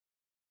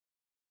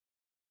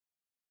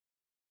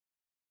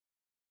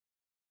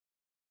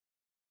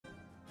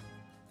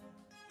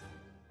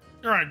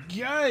Alright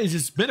guys,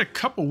 it's been a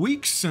couple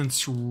weeks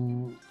since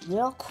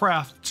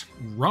Warcraft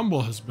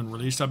Rumble has been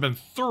released. I've been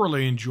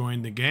thoroughly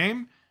enjoying the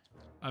game.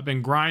 I've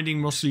been grinding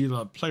mostly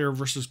the player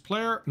versus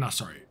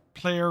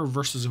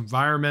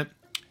environment.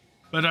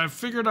 But I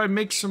figured I'd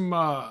make some,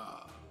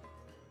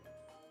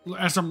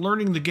 as I'm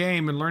learning the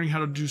game and learning how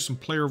to do some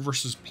player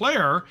versus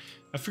player,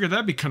 I figured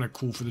that'd be kind of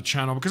cool for the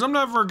channel because I'm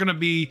never going to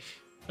be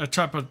a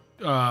type of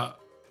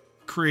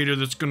creator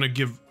that's going to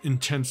give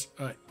intense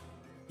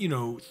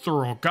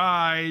thorough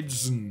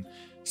guides and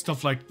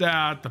stuff like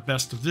that, the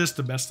best of this,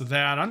 the best of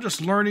that. I'm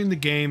just learning the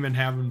game and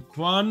having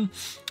fun.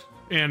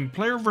 And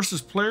player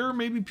versus player,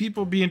 maybe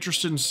people be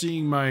interested in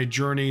seeing my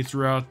journey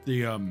throughout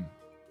the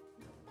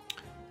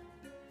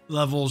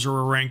levels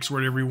or ranks,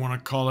 whatever you want to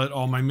call it,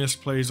 all my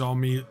misplays,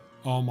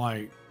 all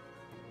my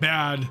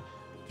bad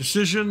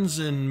decisions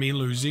and me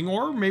losing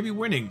or maybe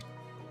winning.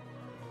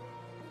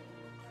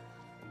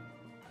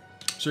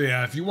 So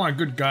yeah, if you want a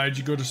good guide,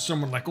 you go to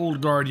someone like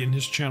Old Guardian.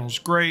 His channel's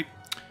great,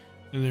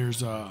 and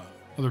there's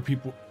other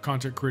people,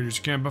 content creators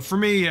can. But for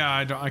me,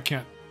 I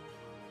can't.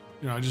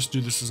 I just do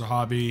this as a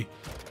hobby,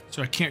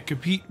 so I can't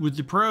compete with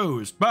the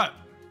pros. But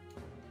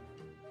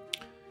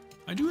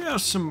I do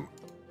have some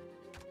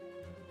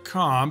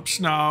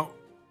comps now.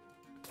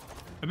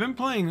 I've been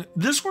playing.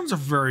 This one's a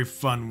very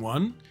fun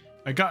one.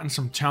 I gotten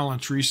some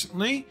talents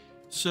recently,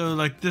 so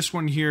like this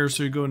one here.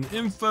 So you go in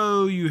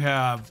info, you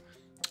have.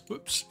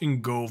 Whoops,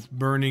 engulf,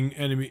 burning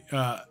enemy,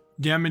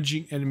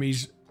 damaging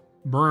enemies,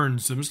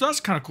 burns them. So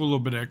that's kind of cool, a little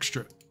bit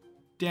extra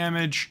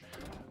damage.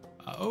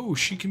 Oh,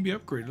 she can be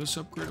upgraded. Let's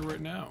upgrade her right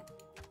now.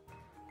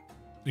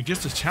 It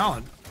gets a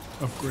talent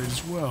upgrade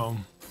as well.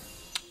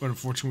 But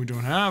unfortunately, we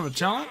don't have a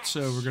talent,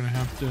 so we're going to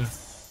have to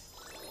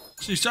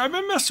see. So I've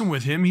been messing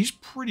with him. He's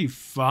pretty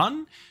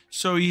fun.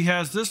 So he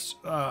has this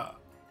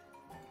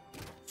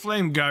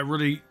flame guy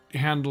really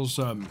handles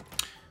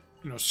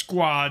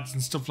squads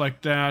and stuff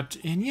like that.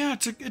 And yeah,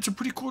 it's a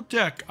pretty cool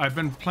deck. I've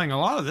been playing a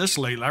lot of this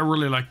lately. I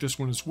really like this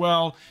one as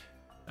well.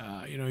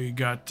 You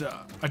got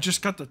I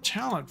just got the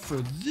talent for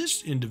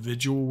this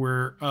individual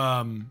where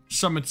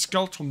summon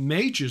skeletal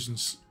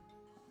mages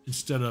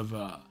instead of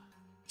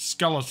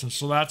skeletons.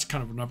 So that's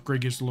kind of an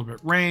upgrade. Gets a little bit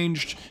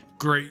ranged.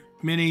 Great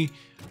mini.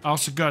 I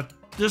also got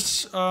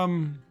this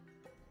talent,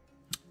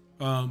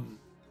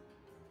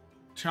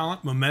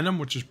 Momentum,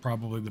 which is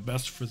probably the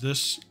best for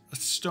this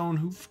Stone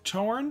Hoof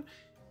Torn.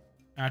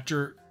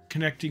 After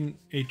connecting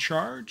a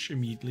charge,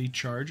 immediately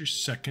charge a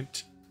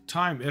second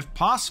time if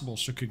possible,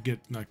 so it could get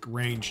like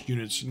ranged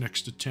units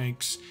next to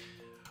tanks.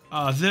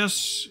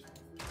 This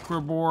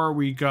Quibor,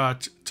 we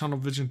got Tunnel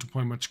Vision to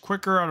play much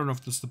quicker. I don't know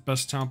if this is the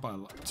best talent, but I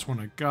like this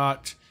one I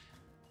got.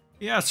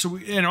 Yeah, so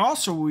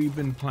we've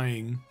been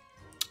playing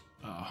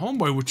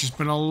Homeboy, which has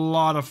been a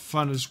lot of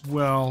fun as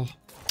well.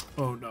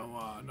 Oh no,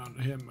 not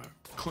him.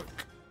 Click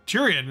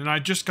Tyrion, and I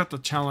just got the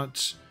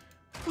talents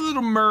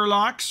Little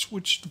Murlocs,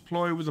 which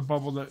deploy with a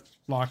bubble that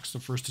blocks the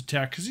first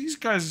attack, because these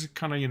guys are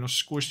kind of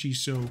squishy.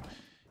 So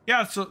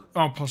yeah,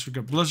 plus we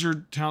got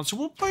Blizzard talent, so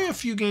we'll play a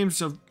few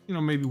games of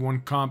maybe one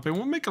comp, and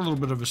we'll make a little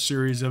bit of a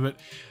series of it.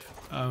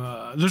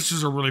 This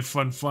is a really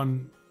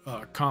fun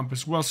comp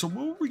as well. So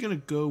what are we gonna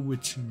go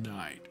with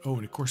tonight? Oh,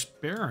 and of course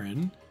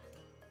Baron.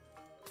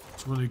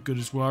 It's really good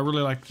as well. I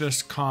really like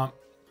this comp.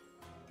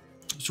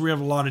 So we have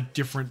a lot of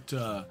different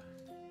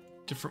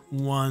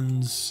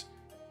ones.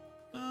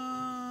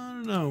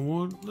 I don't know.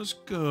 Well, let's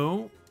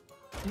go.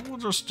 We'll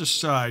just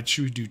decide.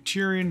 Should we do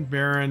Tyrion,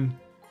 Baron?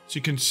 So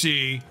you can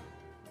see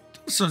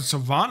some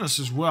Sylvanas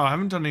as well. I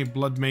haven't done any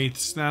Blood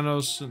Mates,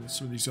 Thanos, and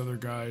some of these other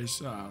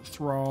guys.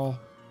 Thrall.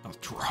 Oh,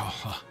 Thrall.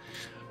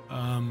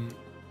 Yeah,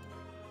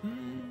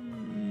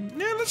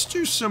 let's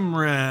do some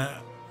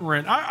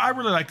Rend. I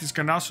really like this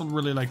guy. I also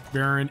really like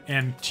Baron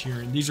and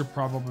Tyrion. These are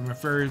probably my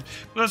favorites.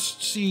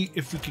 Let's see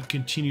if we can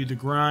continue the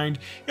grind.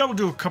 Yeah, we'll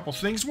do a couple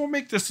things. We'll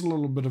make this a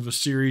little bit of a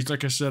series.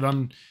 Like I said,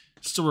 I'm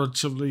still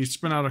relatively, it's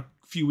been out a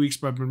few weeks,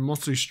 but I've been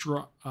mostly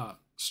struggling.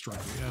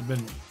 I've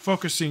been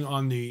focusing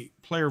on the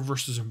player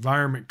versus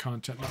environment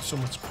content, not so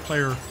much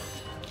player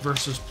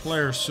versus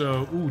player.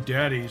 So, ooh,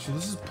 daddy. So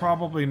this is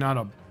probably not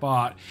a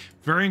bot.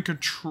 Very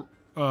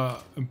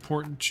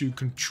important to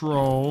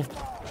control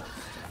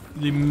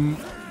the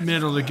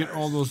middle to get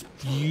all those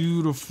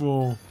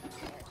beautiful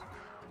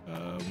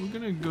we're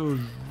gonna go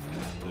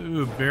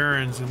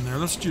Barons in there.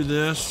 Let's do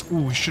this.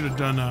 Ooh, we should have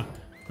done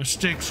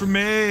mistakes were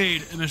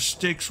made, and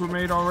mistakes were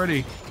made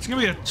already. It's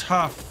gonna be a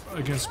tough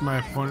against my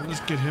opponent.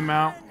 Let's get him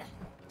out.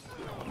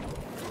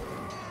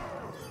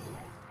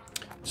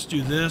 Let's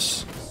do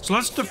this. So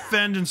let's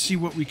defend and see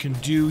what we can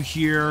do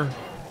here.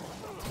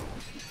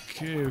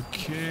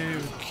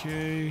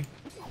 Okay.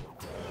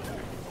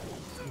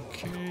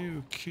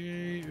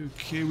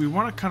 We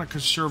want to kind of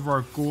conserve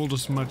our gold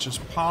as much as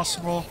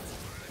possible.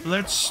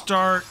 Let's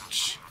start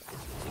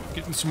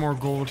getting some more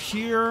gold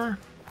here.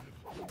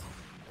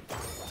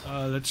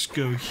 Let's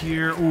go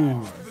here.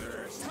 Ooh.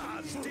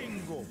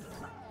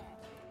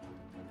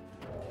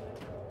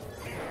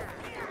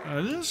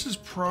 This is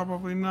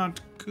probably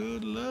not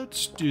good.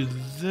 Let's do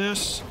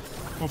this.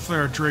 Hopefully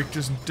our Drake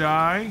doesn't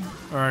die.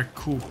 Alright,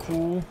 cool,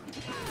 cool.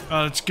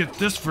 Let's get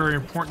this. Very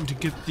important to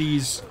get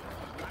these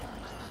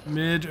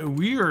mid.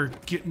 We are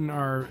getting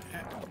our...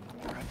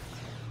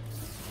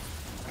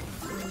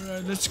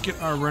 let's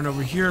get our run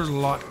over here. There's a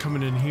lot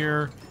coming in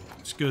here.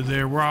 Let's go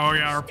there. Wow,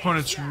 yeah, our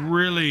opponent's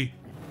really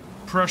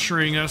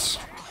pressuring us.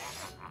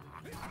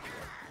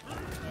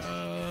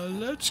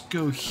 Let's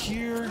go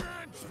here.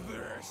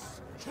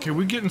 Okay,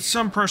 we're getting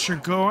some pressure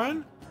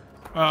going.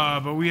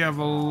 But we have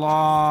a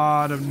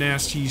lot of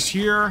nasties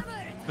here.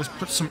 Let's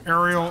put some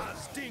aerial.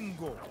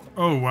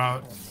 Oh,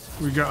 wow.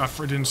 I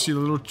didn't see the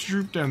little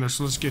troop down there,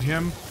 so let's get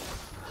him.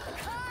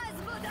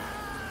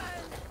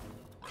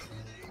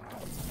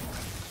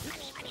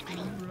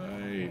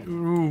 Right.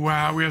 Ooh,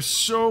 wow. We have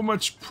so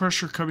much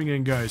pressure coming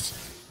in, guys.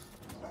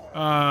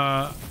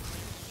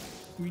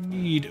 We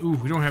need... Ooh,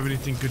 we don't have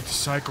anything good to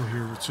cycle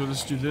here, so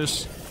let's do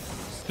this.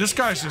 This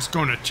guy's just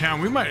going to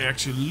town. We might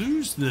actually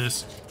lose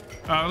this.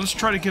 Let's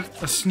try to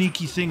get a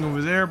sneaky thing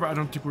over there, but I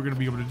don't think we're going to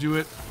be able to do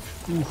it.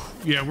 Ooh,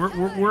 yeah,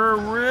 we're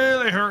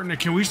really hurting it.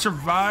 Can we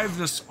survive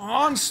this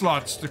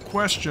onslaught's the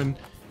question.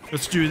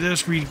 Let's do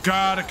this. We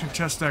gotta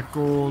contest that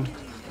gold.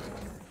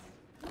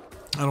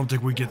 I don't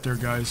think we get there,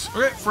 guys.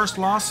 Okay, first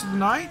loss of the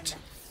night.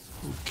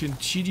 We'll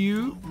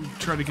continue. We'll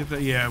try to get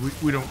that. Yeah,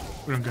 we don't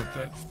get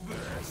that.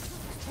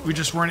 We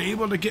just weren't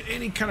able to get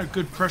any kind of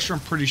good pressure. I'm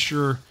pretty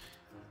sure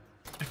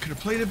I could have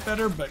played it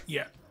better, but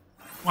yeah.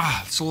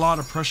 Wow, it's a lot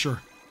of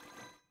pressure.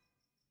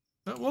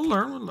 But we'll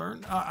learn,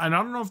 and I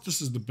don't know if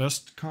this is the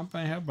best comp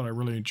I have, but I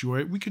really enjoy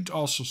it. We could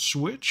also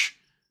switch.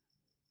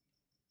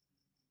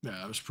 Yeah,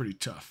 that was pretty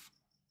tough.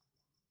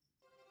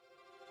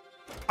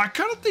 I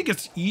kind of think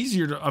it's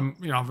easier to,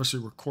 you know, obviously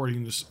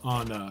recording this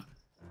on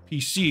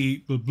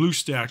PC with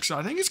BlueStacks. So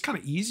I think it's kind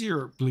of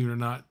easier, believe it or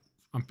not,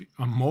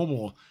 on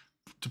mobile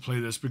to play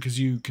this because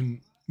you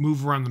can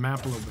move around the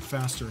map a little bit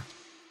faster.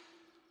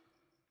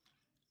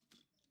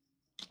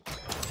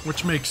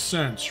 Which makes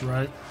sense,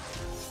 right?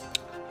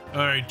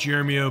 Alright,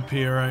 Jeremy OP,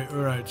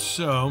 alright,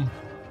 so...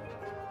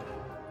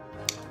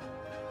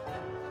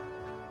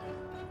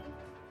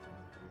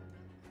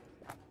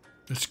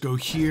 let's go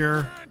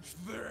here.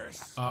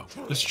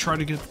 Let's try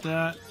to get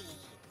that.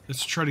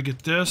 Let's try to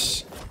get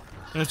this.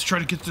 Let's try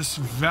to get this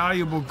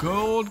valuable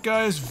gold,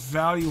 guys.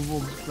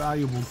 Valuable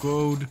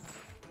gold.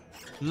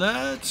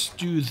 Let's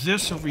do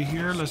this over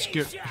here. Let's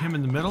get him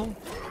in the middle.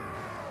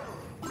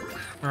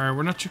 Alright,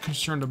 we're not too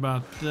concerned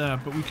about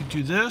that, but we could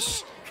do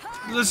this.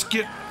 Let's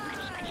get...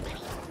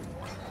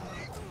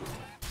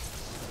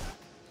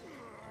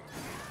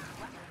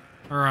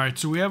 Alright,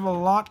 so we have a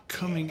lot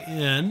coming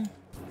in.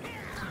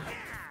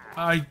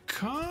 I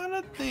kind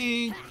of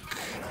think...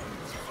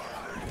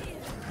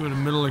 Go to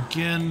middle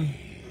again.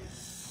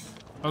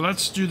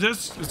 Let's do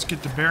this. Let's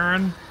get the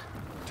Baron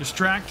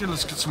distracted.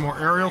 Let's get some more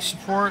aerial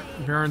support.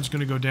 Baron's going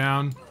to go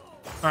down.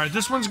 Alright,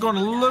 this one's going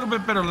a little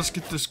bit better. Let's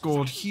get this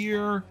gold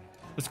here.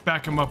 Let's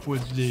back him up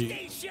with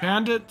the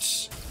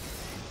bandits.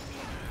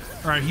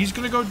 Alright, he's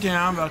going to go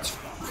down. That's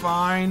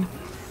fine.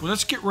 Well,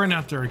 let's get Rend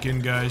out there again,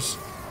 guys.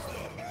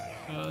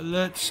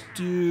 Let's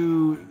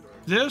do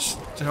this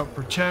to help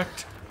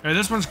protect. Alright,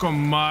 this one's going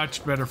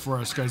much better for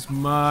us, guys.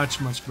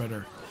 Much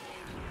better.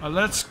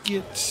 Let's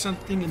get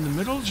something in the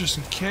middle, just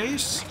in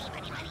case.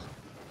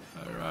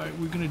 Alright,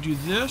 we're going to do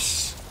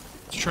this.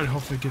 Let's try to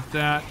hopefully get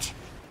that.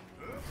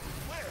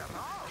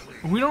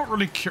 We don't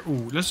really care.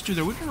 Ooh, let's do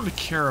that. We don't really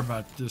care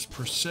about this,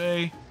 per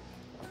se.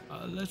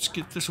 Let's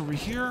get this over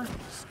here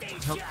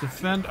to help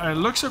defend. It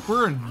looks like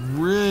we're in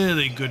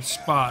really good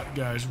spot,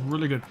 guys.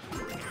 Really good.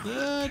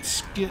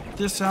 Let's get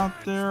this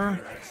out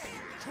there.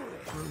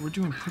 We're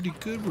doing pretty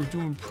good. We're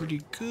doing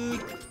pretty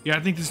good. Yeah,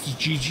 I think this is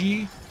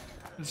GG.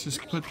 Let's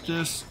just put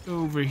this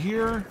over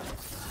here.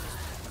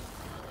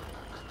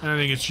 And I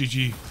think it's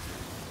GG.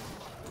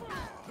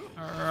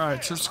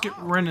 Alright, so let's get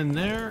Rend in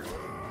there.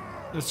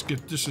 Let's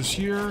get this is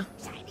here.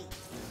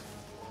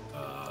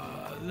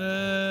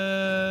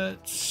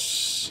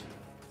 Let's...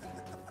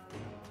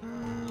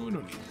 we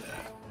don't need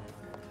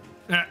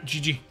that.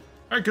 GG.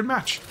 Alright, good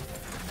match.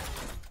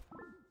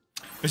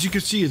 As you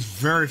can see, it's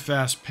very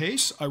fast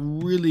paced. I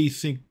really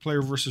think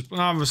player versus...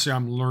 Obviously,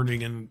 I'm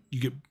learning and you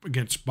get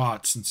against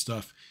bots and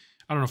stuff.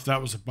 I don't know if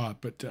that was a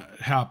bot, but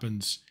it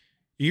happens.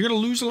 You're going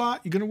to lose a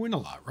lot. You're going to win a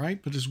lot,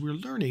 right? But as we're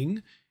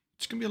learning,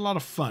 it's going to be a lot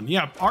of fun.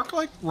 Yeah,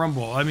 Arc-like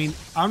Rumble. I mean,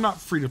 I'm not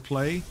free to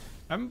play.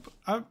 I've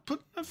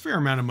put a fair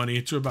amount of money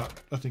into about,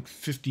 I think,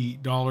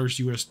 $50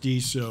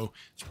 USD. So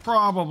it's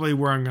probably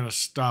where I'm going to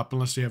stop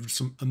unless they have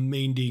some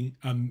amazing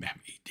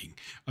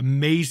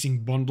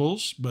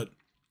bundles. But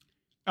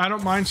I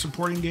don't mind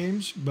supporting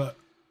games, but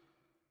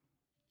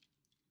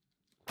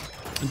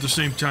at the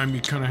same time,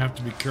 you kind of have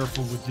to be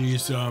careful with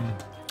these.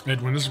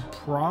 Edwin, this is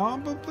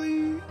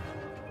probably...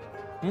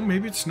 Well,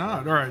 maybe it's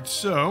not. All right,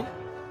 so...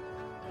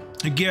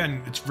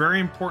 Again, it's very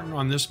important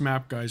on this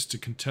map, guys, to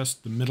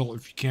contest the middle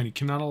if you can. You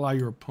cannot allow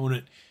your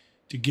opponent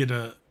to get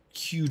a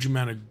huge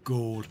amount of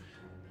gold.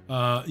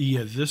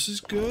 Yeah, this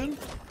is good.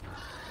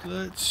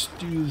 Let's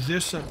do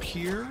this up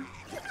here.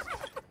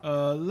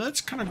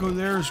 Let's kind of go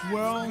there as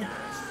well.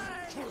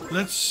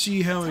 Let's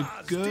see how it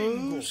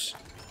goes.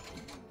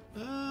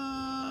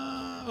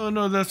 Oh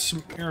no, that's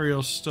some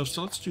aerial stuff.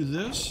 So let's do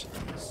this.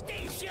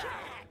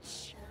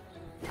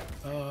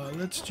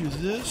 Let's do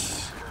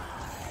this.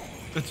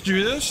 Let's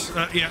do this.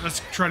 Yeah,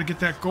 let's try to get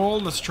that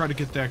gold. Let's try to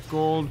get that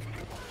gold.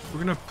 We're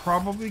gonna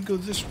probably go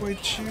this way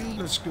too.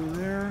 Let's go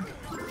there.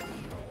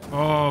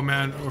 Oh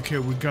man, okay,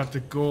 we got the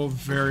gold.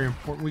 Very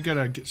important. We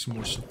gotta get some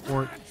more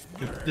support.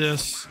 Get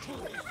this.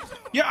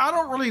 Yeah, I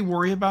don't really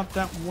worry about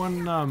that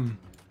one.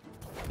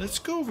 Let's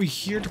go over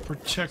here to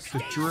protect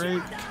the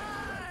Drake.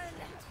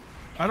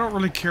 I don't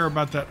really care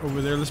about that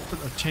over there. Let's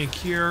put a tank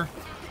here.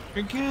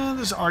 Again,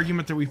 this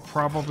argument that we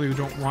probably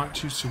don't want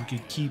to, so we can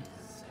keep...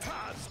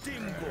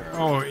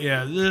 Oh,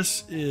 yeah,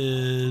 this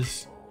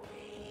is...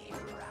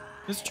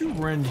 Let's do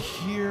Rend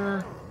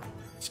here.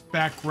 Let's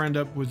back Rend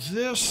up with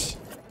this.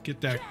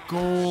 Get that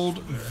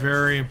gold.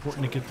 Very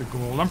important to get the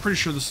gold. I'm pretty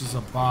sure this is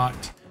a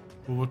bot,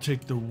 but we'll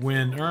take the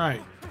win. All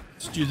right,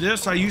 let's do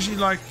this. I usually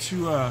like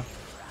to,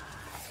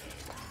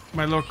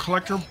 my little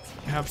collector,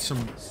 have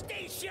some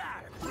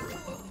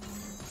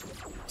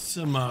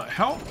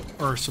help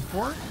or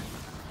support.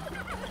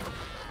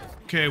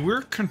 Okay,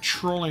 we're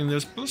controlling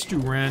this, but let's do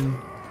Rend.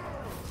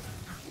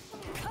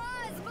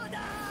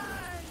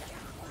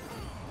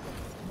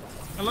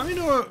 And let me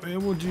know,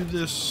 and we'll do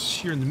this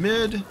here in the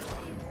mid.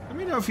 Let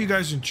me know if you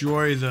guys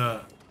enjoy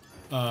the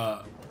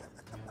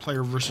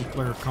player versus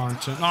player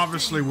content.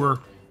 Obviously, we're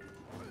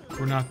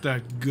not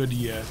that good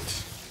yet,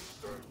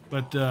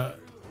 but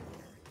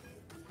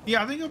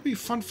yeah, I think it'll be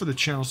fun for the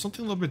channel.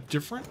 Something a little bit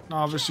different.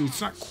 Obviously,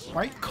 it's not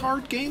quite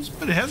card games,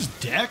 but it has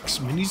decks.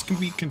 Minis can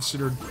be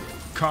considered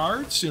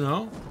cards, you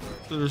know.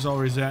 So there's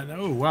always that.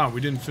 Oh wow,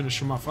 we didn't finish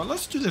them off.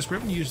 Let's do this. We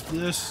haven't used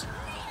this.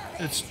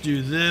 Let's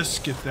do this.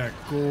 Get that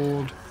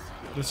gold.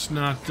 Let's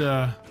not.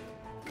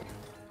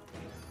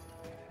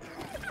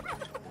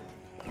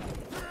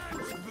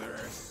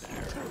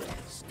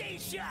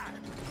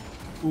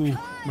 Ooh,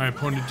 my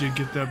opponent did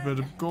get that bit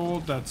of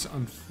gold. That's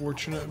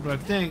unfortunate, but I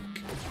think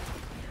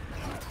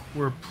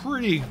we're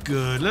pretty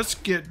good. Let's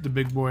get the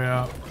big boy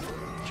out,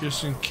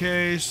 just in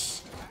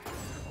case.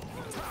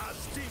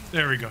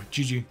 There we go.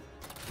 GG.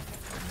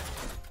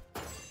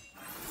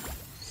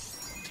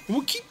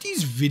 We'll keep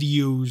these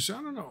videos,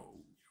 I don't know,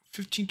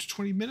 15 to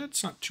 20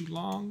 minutes. Not too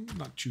long,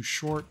 not too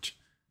short.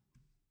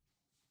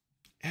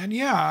 And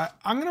yeah,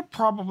 I'm going to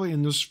probably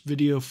in this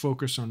video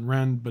focus on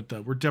Rend, but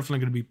we're definitely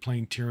going to be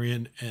playing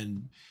Tyrion,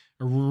 and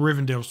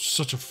Rivendell's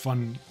such a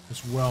fun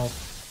as well.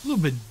 A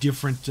little bit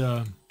different.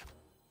 Ooh.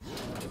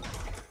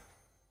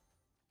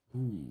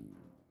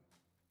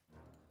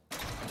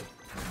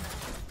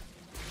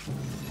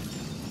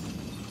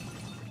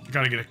 I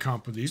got to get a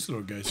comp with these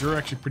little guys. They're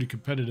actually pretty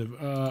competitive.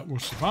 We'll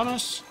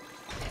Sylvanas.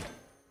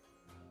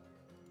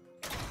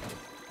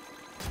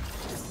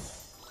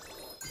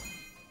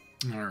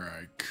 All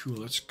right, cool.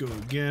 Let's go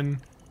again.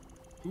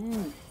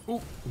 Ooh,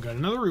 oh, we got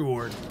another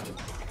reward.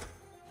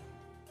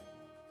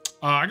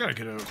 I gotta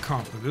get a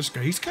comp with this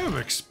guy. He's kind of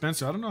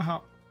expensive. I don't know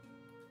how.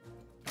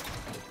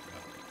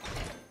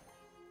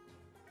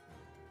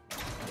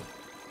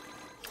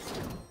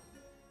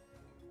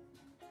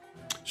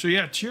 So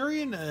yeah,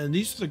 Tyrion, and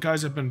these are the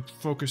guys I've been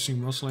focusing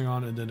mostly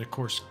on, and then of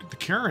course the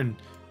Karen,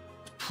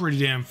 pretty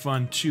damn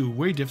fun too.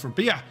 Way different,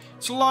 but yeah,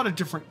 it's a lot of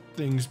different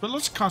things. But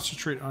let's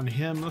concentrate on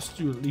him. Let's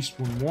do at least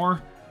one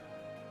more.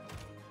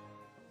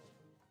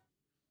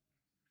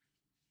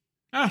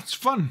 Ah, it's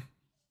fun,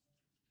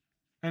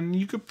 and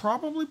you could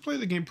probably play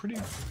the game pretty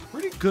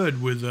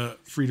good with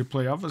free to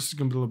play. Obviously, it's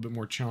gonna be a little bit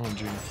more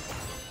challenging.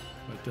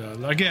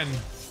 But again,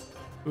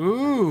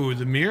 ooh,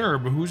 the mirror.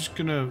 But who's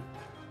gonna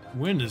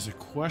win is a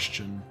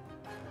question.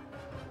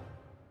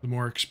 The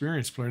more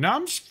experienced player. Now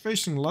I'm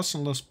facing less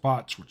and less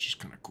bots, which is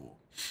kind of cool.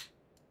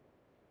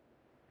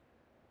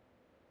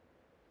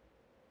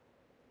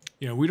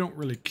 Yeah, we don't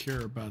really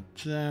care about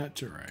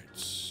that. All right,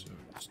 so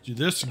let's do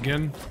this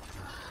again.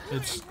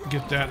 Let's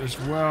get that as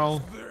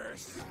well.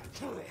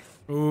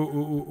 Ooh,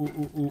 ooh, ooh,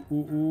 ooh, ooh,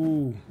 ooh,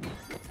 ooh.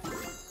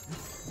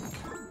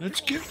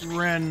 Let's get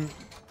Ren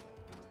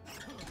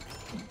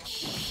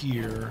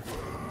here.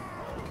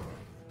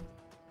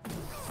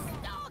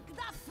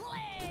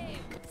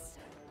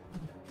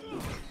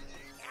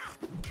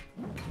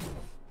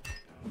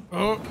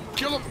 Oh,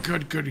 kill him.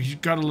 Good, good. He's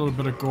got a little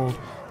bit of gold.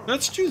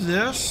 Let's do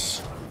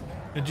this.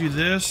 And do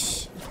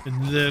this.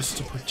 And this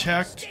to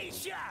protect.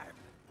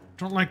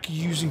 Don't like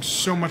using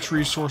so much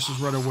resources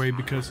right away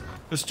because...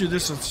 Let's do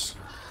this. Let's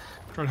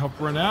try to help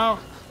Ren out.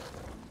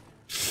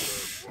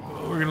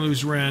 Oh, we're going to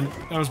lose Ren.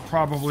 That was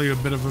probably a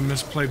bit of a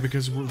misplay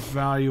because we're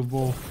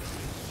valuable.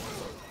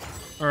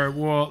 Alright,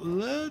 well,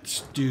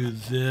 let's do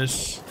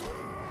this.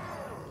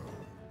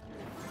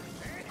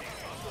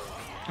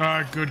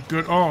 Good,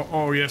 good.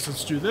 Oh, yes,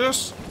 let's do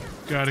this.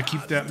 Gotta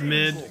keep that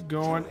mid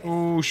going.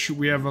 Oh, shoot,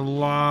 we have a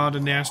lot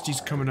of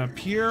nasties coming up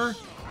here.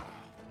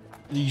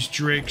 These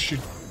drakes should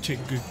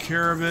take good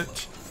care of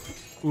it.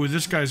 Ooh,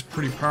 this guy's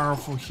pretty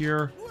powerful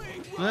here.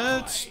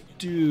 Let's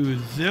do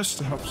this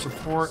to help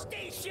support.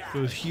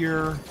 Go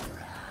here.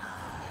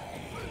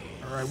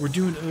 All right, we're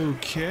doing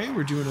okay.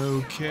 We're doing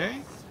okay.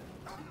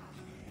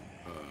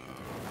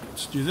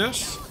 Let's do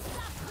this.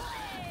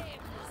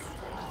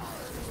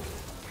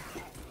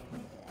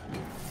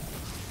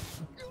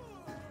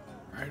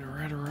 All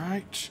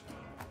right.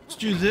 Let's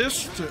do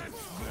this.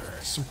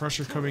 Some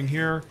pressure coming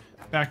here.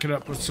 Back it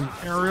up with some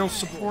aerial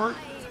support.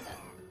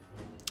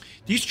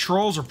 These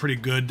trolls are pretty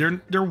good.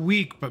 They're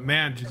weak, but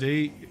man, do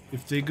they?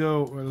 If they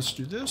go, well, let's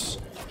do this.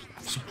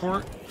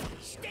 Support.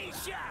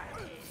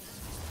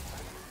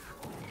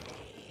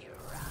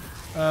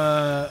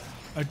 I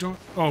don't.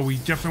 Oh, we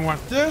definitely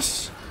want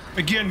this.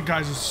 Again,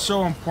 guys, it's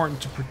so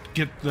important to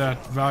get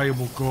that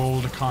valuable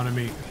gold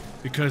economy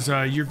because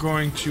you're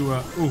going to.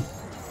 Ooh,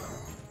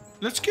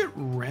 let's get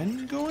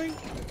Rend going.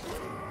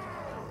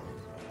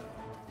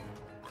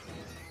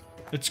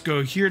 Let's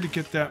go here to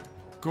get that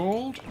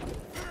gold.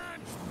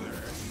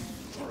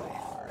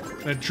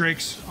 That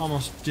Drake's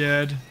almost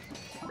dead.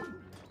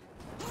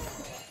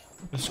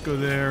 Let's go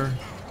there.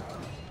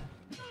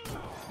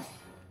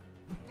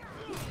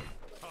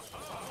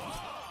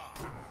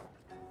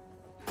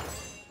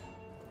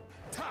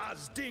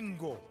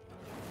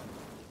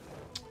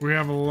 We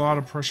have a lot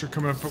of pressure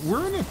coming up, but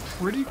we're in a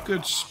pretty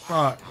good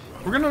spot.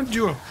 We're gonna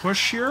do a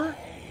push here.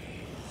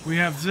 We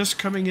have this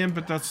coming in,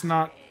 but that's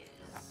not.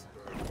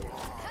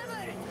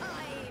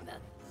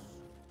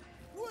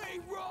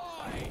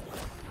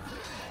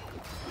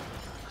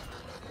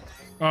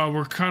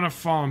 We're kind of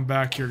falling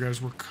back here,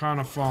 guys. We're kind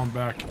of falling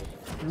back.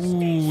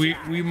 Ooh,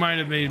 we might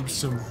have made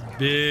some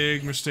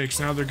big mistakes.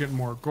 Now they're getting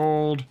more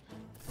gold.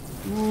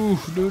 Ooh,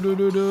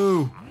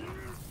 do.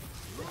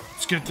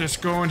 Let's get this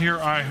going here.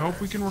 I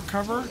hope we can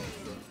recover.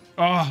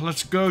 Oh,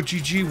 let's go.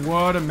 GG.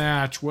 What a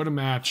match. What a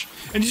match.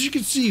 And as you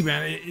can see,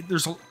 man,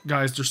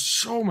 guys, there's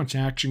so much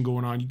action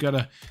going on. You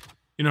gotta,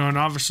 and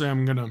obviously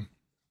I'm gonna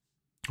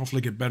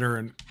hopefully get better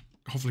and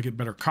hopefully get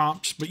better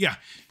comps. But yeah,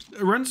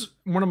 Rend's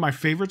one of my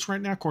favorites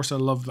right now. Of course, I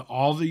love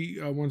all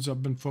the ones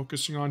I've been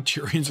focusing on.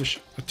 Tyrion's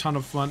a ton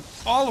of fun.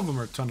 All of them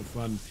are a ton of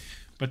fun.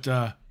 But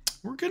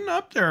we're getting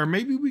up there.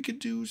 Maybe we could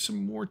do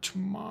some more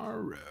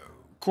tomorrow.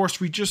 Of course,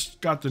 we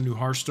just got the new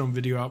Hearthstone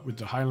video out with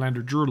the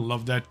Highlander Druid.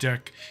 Love that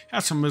deck.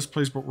 Has some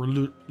misplays, but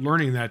we're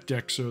learning that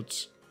deck, so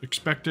it's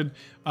expected.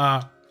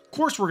 Of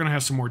course, we're going to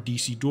have some more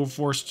DC Dual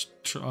Force.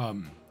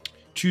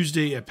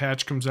 Tuesday, a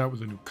patch comes out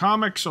with a new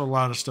comic, so a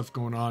lot of stuff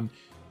going on.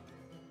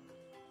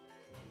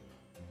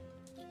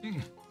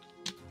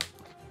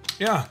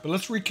 Yeah, but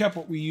let's recap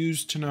what we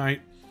used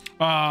tonight.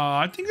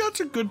 I think that's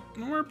a good.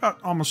 We're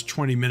about almost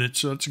 20 minutes,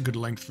 so that's a good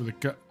length for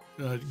the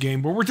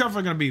game. But we're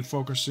definitely going to be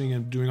focusing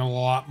and doing a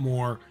lot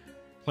more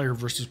player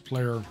versus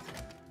player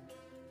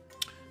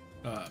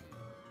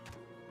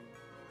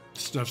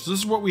stuff. So this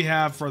is what we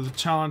have for the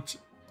talent.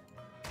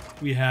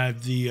 We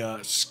have the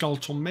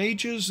skeletal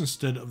mages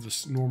instead of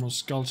the normal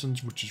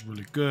skeletons, which is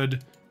really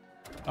good.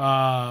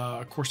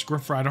 Of course,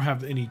 Griffer, I don't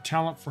have any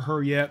talent for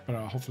her yet, but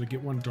I'll hopefully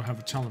get one. Don't have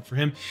a talent for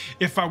him.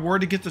 If I were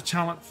to get the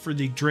talent for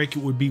the Drake, it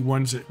would be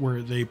ones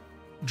where they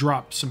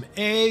drop some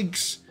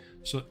eggs,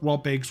 so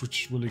whelp eggs,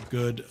 which is really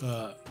good.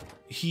 I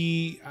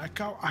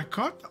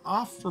got the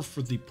offer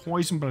for the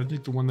poison, but I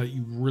think the one that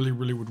you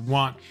really would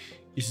want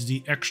is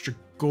the extra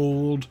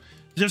gold.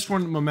 This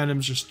one,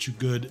 momentum's just too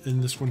good,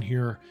 and this one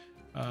here,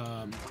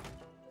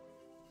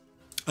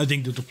 I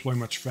think the deploy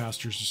much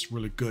faster is just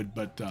really good,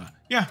 but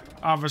yeah,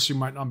 obviously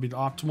might not be the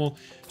optimal.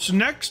 So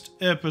next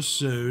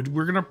episode,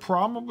 we're going to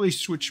probably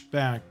switch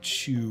back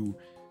to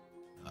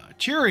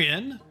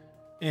Tyrion,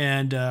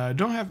 and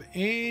don't have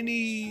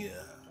any,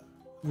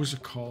 what's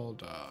it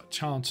called,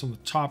 talents on the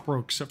top row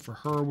except for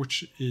her,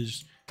 which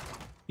is,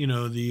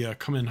 the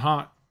come in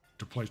hot,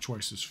 deploy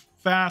twice as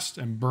fast,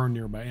 and burn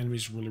nearby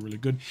enemies. Really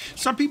good.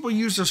 Some people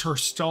use this her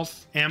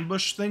stealth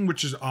ambush thing,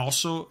 which is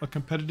also a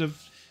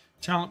competitive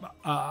talent,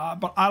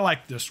 but I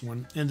like this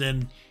one. And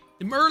then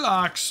the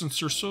Murlocs, since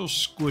they're so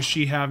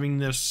squishy, having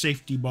this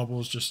safety bubble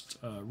is just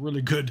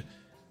really good,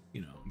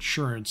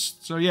 insurance.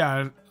 So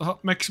yeah,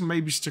 it makes them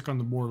maybe stick on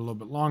the board a little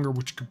bit longer,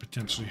 which could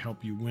potentially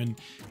help you win.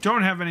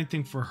 Don't have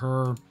anything for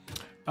her,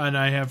 and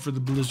I have for the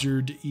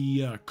Blizzard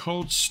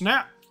Cold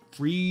Snap.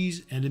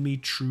 Freeze enemy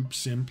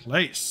troops in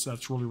place.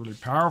 That's really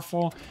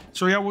powerful.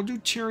 So yeah, we'll do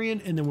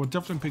Tyrion, and then we'll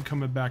definitely be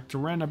coming back to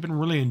Rend. I've been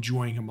really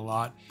enjoying him a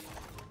lot.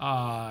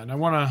 And I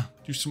want to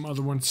do some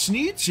other ones.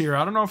 Sneed's here.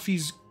 I don't know if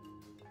he's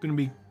going to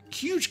be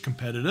huge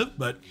competitive,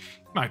 but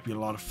it might be a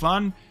lot of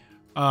fun.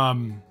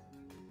 And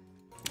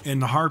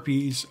the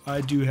Harpies,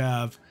 I do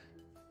have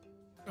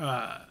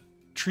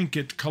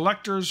Trinket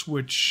Collectors,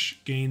 which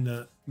gain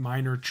the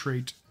minor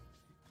trait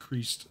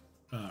increased,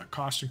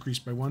 cost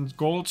increased by 1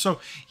 gold. So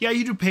yeah,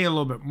 you do pay a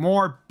little bit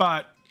more,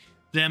 but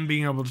them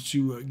being able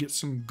to get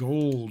some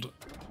gold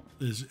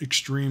is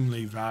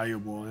extremely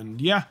valuable. And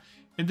yeah,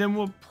 and then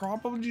we'll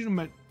probably do them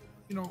at,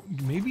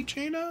 maybe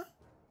Jaina.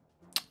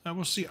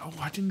 We'll see. Oh,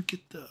 I didn't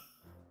get the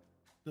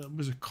what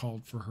was it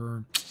called for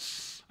her?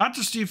 I have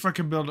to see if I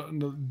can build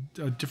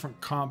a different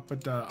comp,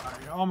 but I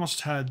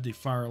almost had the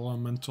fire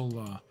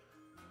elemental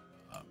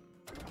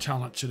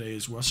talent today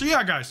as well. So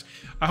yeah, guys,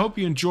 I hope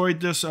you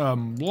enjoyed this. A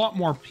lot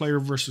more player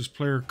versus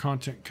player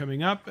content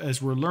coming up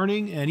as we're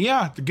learning. And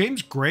yeah, the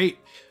game's great.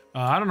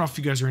 I don't know if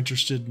you guys are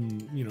interested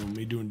in, you know,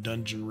 me doing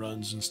dungeon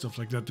runs and stuff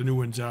like that. The new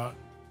one's out.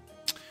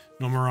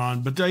 No more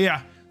on. But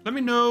yeah, let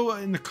me know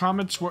in the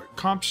comments what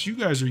comps you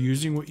guys are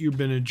using, what you've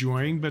been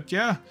enjoying. But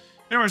yeah,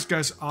 anyways,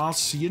 guys, I'll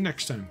see you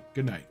next time.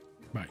 Good night.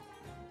 Bye.